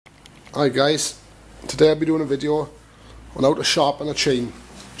Hi guys, today I'll be doing a video on how to sharpen a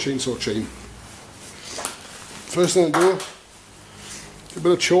chainsaw chain. First thing I do, a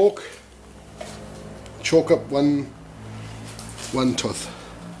bit of choke up one tooth.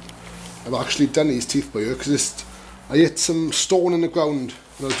 I've actually done these teeth by here because I hit some stone in the ground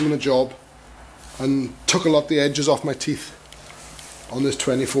when I was doing a job and took a lot of the edges off my teeth on this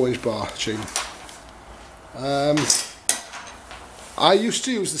 24-inch bar chain. I used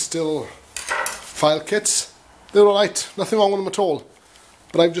to use the Stihl file kits. They're alright, nothing wrong with them at all.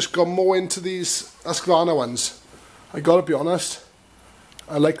 But I've just gone more into these Husqvarna ones. I gotta be honest,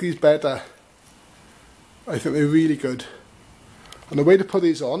 I like these better. I think they're really good. And the way to put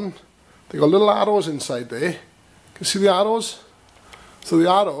these on, they got little arrows inside there. Can you see the arrows? So the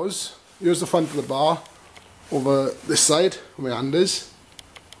arrows, here's the front of the bar, over this side, where my hand is,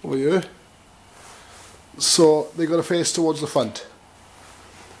 over here. So they got to face towards the front.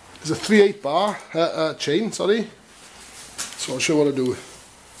 There's a 3/8 bar chain, sorry. So I'll show you what I do.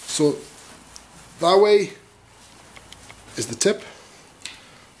 So that way is the tip.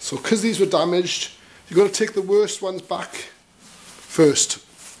 So because these were damaged, you've got to take the worst ones back first,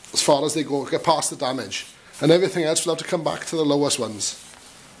 as far as they go, get past the damage, and everything else will have to come back to the lowest ones.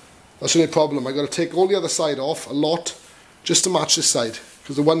 That's the only problem. I've got to take all the other side off a lot just to match this side,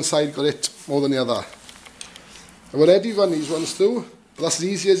 because the one side got hit more than the other. I've already run these ones through, but that's as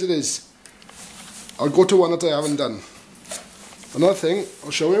easy as it is. I'll go to one that I haven't done. Another thing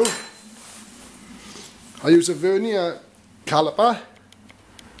I'll show you, I use a vernier caliper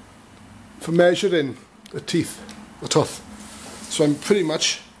for measuring the teeth, the tooth. So I'm pretty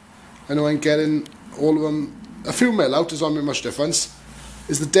much, I know I'm getting all of them, a few mil out, there's not really much difference.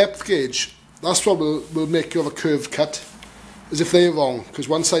 Is the depth gauge, that's what will make you have a curved cut, as if they're wrong, because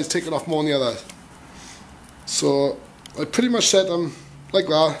one side's taken off more than the other. So I pretty much set them like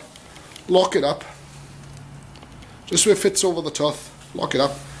that, lock it up, just so it fits over the tooth, lock it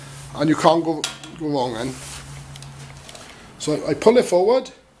up, and you can't go wrong then. So I pull it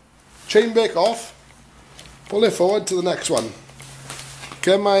forward, chain break off, pull it forward to the next one.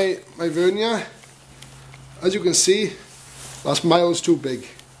 Get my vernier, as you can see, that's miles too big.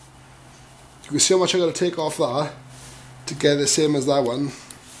 You can see how much I got to take off that to get the same as that one.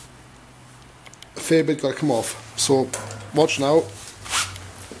 A fair bit got to come off. So watch now.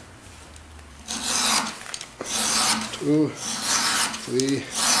 2, 3,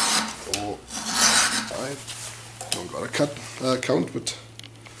 4, 5. Don't got to count, but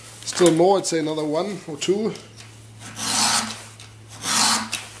still more. I'd say another 1 or 2.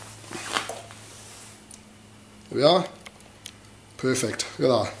 There we are. Perfect.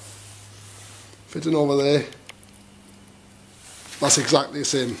 Look at that. Fitting over there. That's exactly the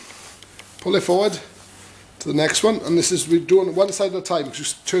same. Pull it forward to the next one, and this is, we're doing one side at a time,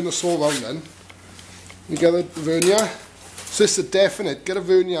 just turn the saw around then. You get a vernier. So this is a definite, get a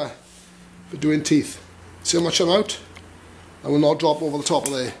vernier for doing teeth. See how much I'm out? I will not drop over the top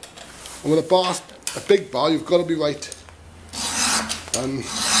of there. And with a bar, a big bar, you've got to be right. And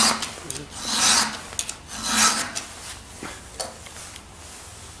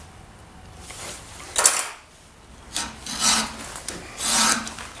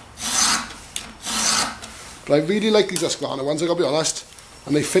but I really like these Husqvarna ones, I gotta be honest,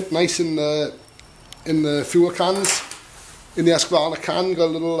 and they fit nice in the fuel cans. In the Husqvarna can, got a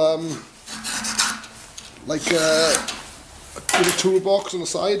little like a little toolbox on the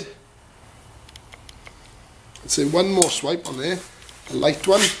side. I'd say one more swipe on there, a light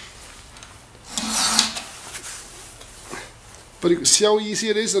one. But you can see how easy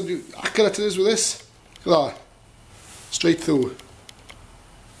it is and how accurate it is with this. Look at that, straight through.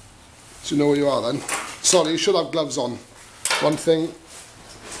 So you know where you are then. Sorry, you should have gloves on. One thing,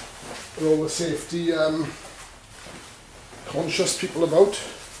 with all the safety conscious people about,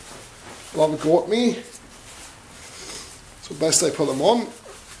 will have a go at me. So best I put them on.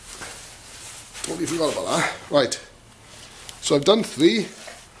 Totally forgot about that. Right. So I've done 3.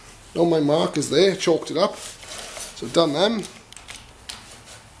 Now my mark is there, chalked it up. So I've done them.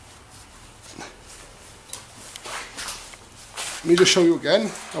 Let me just show you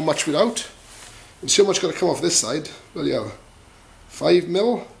again how much we're out. And see how much got to come off this side. Well, yeah, 5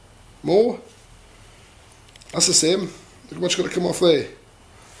 mil more. That's the same. Look how much got to come off there.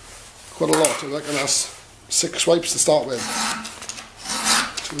 Quite a lot. I reckon that's 6 swipes to start with.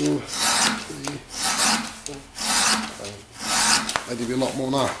 2, 3, 4, 5. I'd give you a lot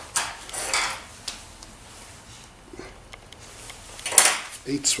more now.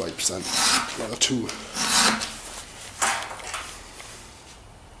 8 swipes then. Another 2.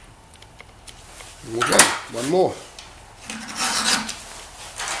 And again, one more.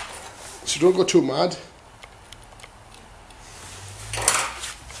 So don't go too mad.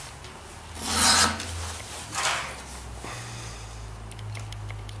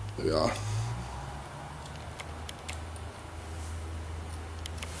 There we are.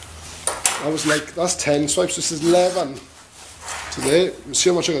 That's 10 swipes, this is 11 today. You see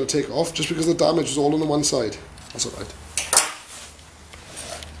how much I'm going to take off, just because the damage is all on the one side. That's alright.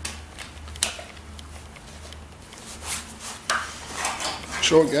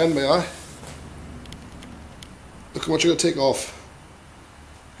 Show again, may I? Look how much you're going to take off.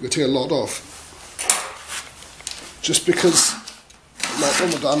 You're going to take a lot off. Just because a lot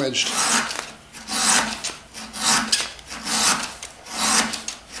of them are damaged.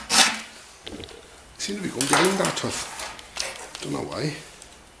 Seem to be going behind that tough. Don't know why.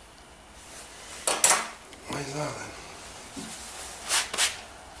 Why is that then?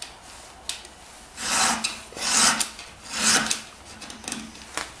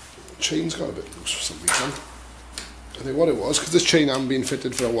 The chain's got a bit loose for some reason. I think what it was, because this chain hadn't been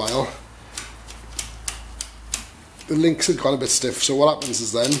fitted for a while, the links had got a bit stiff. So what happens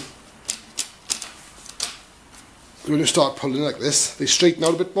is then, when you start pulling like this, they straighten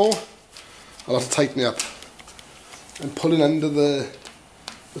out a bit more. I'll have to tighten it up. And pulling under the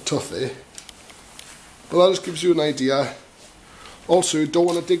tuff there. But that just gives you an idea. Also, you don't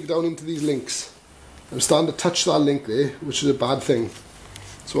want to dig down into these links. I'm starting to touch that link there, which is a bad thing.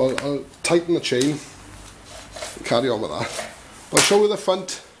 So I'll tighten the chain and carry on with that. I'll show you the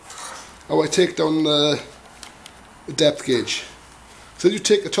front how I take down the depth gauge. So you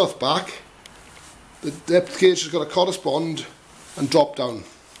take the tuff back, the depth gauge has got to correspond and drop down.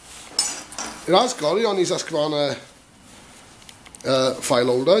 It has got it on these Husqvarna file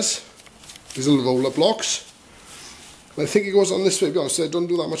holders, these little roller blocks. I think it goes on this way, to be honest. I don't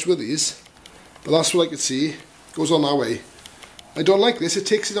do that much with these, but that's what I could see. It goes on that way. I don't like this, it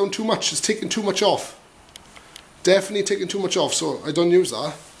takes it down too much. It's taking too much off. Definitely taking too much off, so I don't use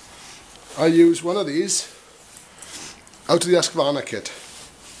that. I use one of these out of the Husqvarna kit.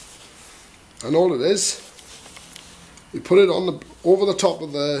 And all it is, you put it on over the top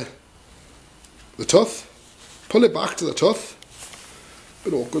of the tuff, pull it back to the tuff.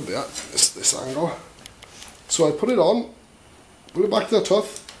 Bit awkward there, this angle. So I put it on, pull it back to the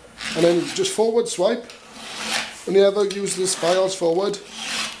tuff, and then just forward swipe. When you ever use this files forward,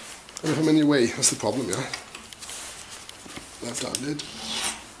 and if I'm in your way, that's the problem, yeah. Left-handed.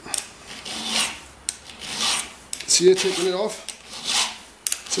 See it taking it off?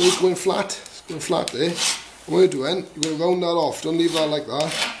 So it's going flat there. And what you're doing, you're going to round that off, don't leave that like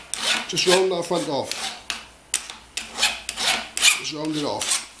that. Just round that front off. Just round it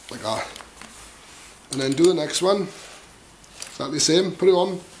off, like that. And then do the next one. Exactly the same, put it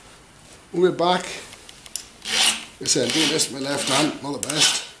on, move it back. Like I said, I'm doing this with my left hand, not the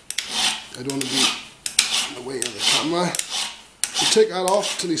best. I don't want to be in the way of the camera. You take that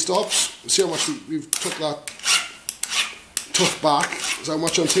off till he stops. See how much we've took that tuff back. That's how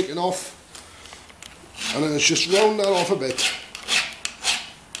much I'm taking off. And then it's just round that off a bit.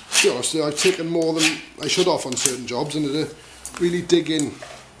 To be honest, I've taken more than I should off on certain jobs, and to really dig in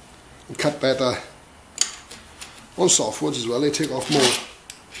and cut better. On softwoods as well, they take off more.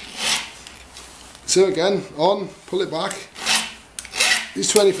 So again, on, pull it back.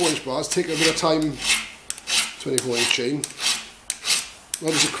 These 24-inch bars take a bit of time. 24-inch chain.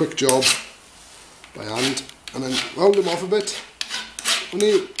 That is a quick job by hand, and then round them off a bit.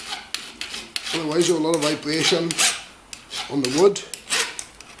 Otherwise you have a lot of vibration on the wood.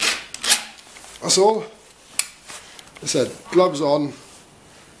 That's all. Like I said, gloves on,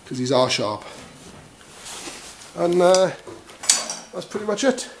 because these are sharp. And that's pretty much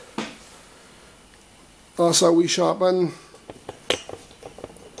it. That's how we sharpen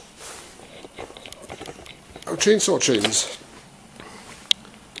our chainsaw chains.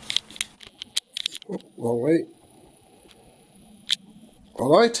 Oh, wrong way.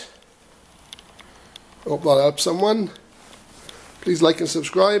 Alright. Hope that helps someone. Please like and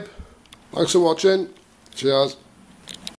subscribe. Thanks for watching. Cheers.